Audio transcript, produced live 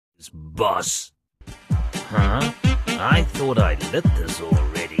Boss. Huh? I thought I lit this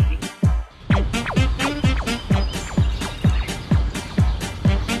already.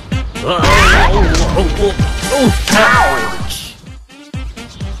 Ouch!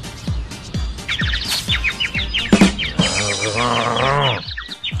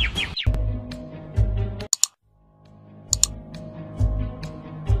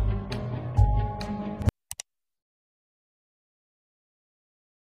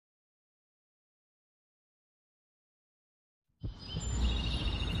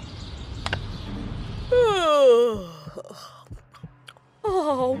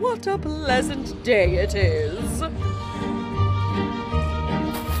 Oh, what a pleasant day it is!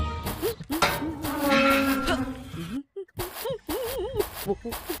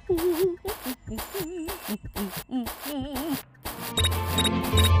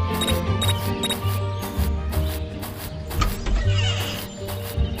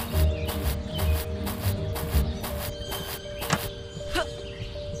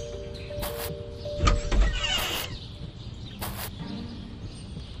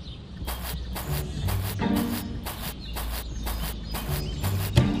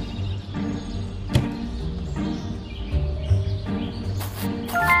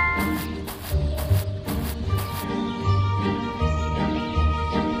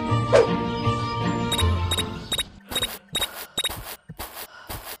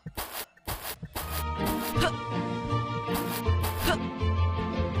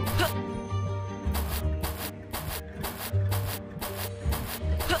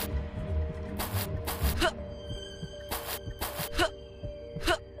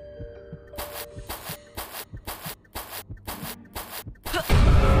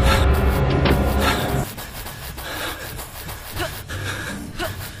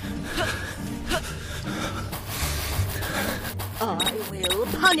 I will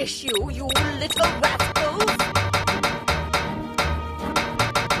punish you, you little rascals!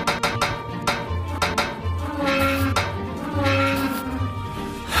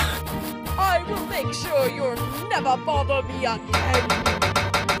 I will make sure you'll never bother me again!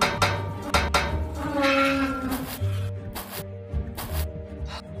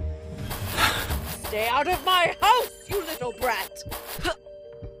 Stay out of my house, you little brat!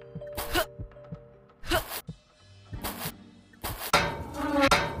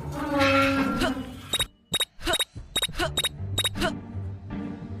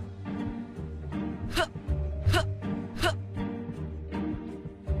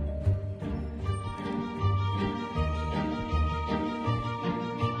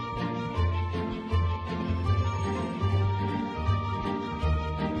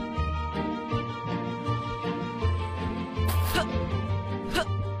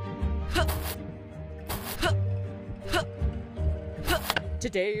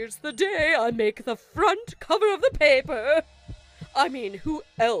 Today's the day I make the front cover of the paper. I mean, who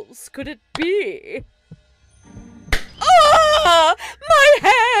else could it be? Ah! My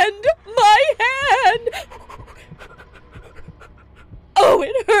hand! My hand! Oh,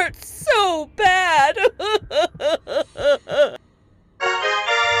 it hurts so bad!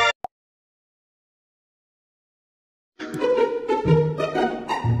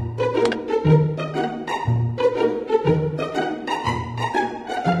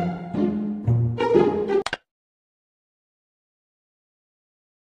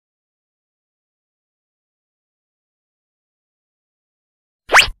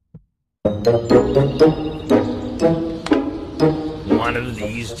 One of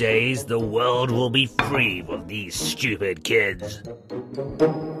these days, the world will be free of these stupid kids.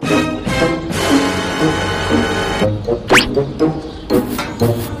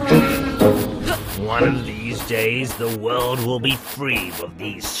 One of these days, the world will be free of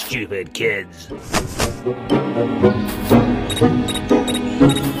these stupid kids.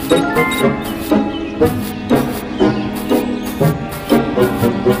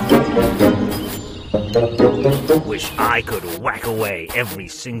 Wish I could whack away every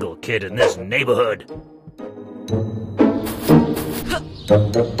single kid in this neighborhood.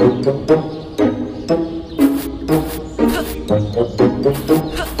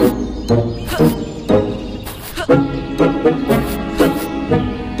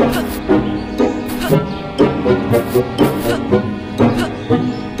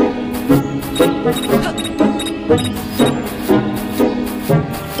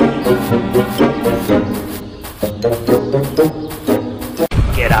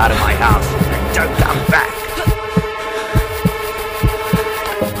 Get out of my house and don't come back.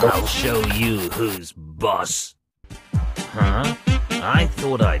 I'll show you who's boss. Huh? I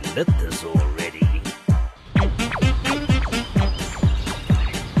thought I lit this already.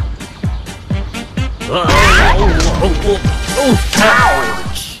 Ouch!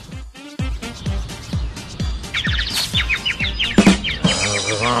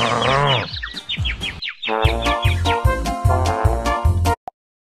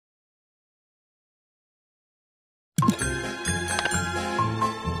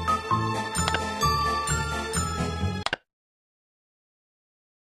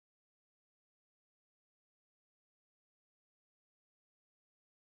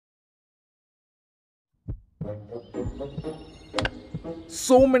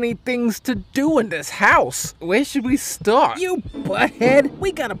 So many things to do in this house. Where should we start? You butthead!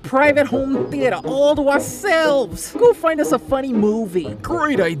 We got a private home theater all to ourselves! Go find us a funny movie!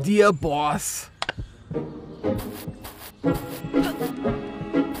 Great idea, boss.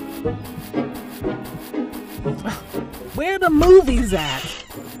 Where the movies at?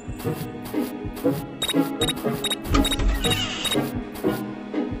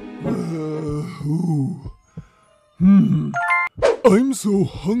 I'm so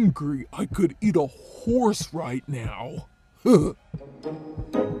hungry I could eat a horse right now.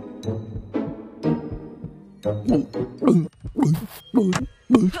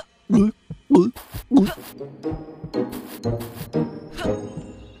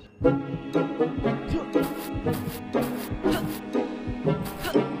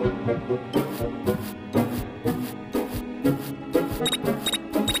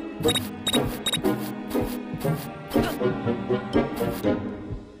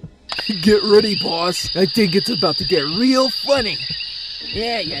 Get ready, boss. I think it's about to get real funny.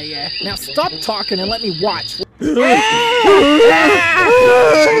 Yeah. Now stop talking and let me watch. Ah!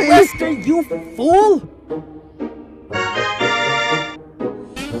 Lester, you fool!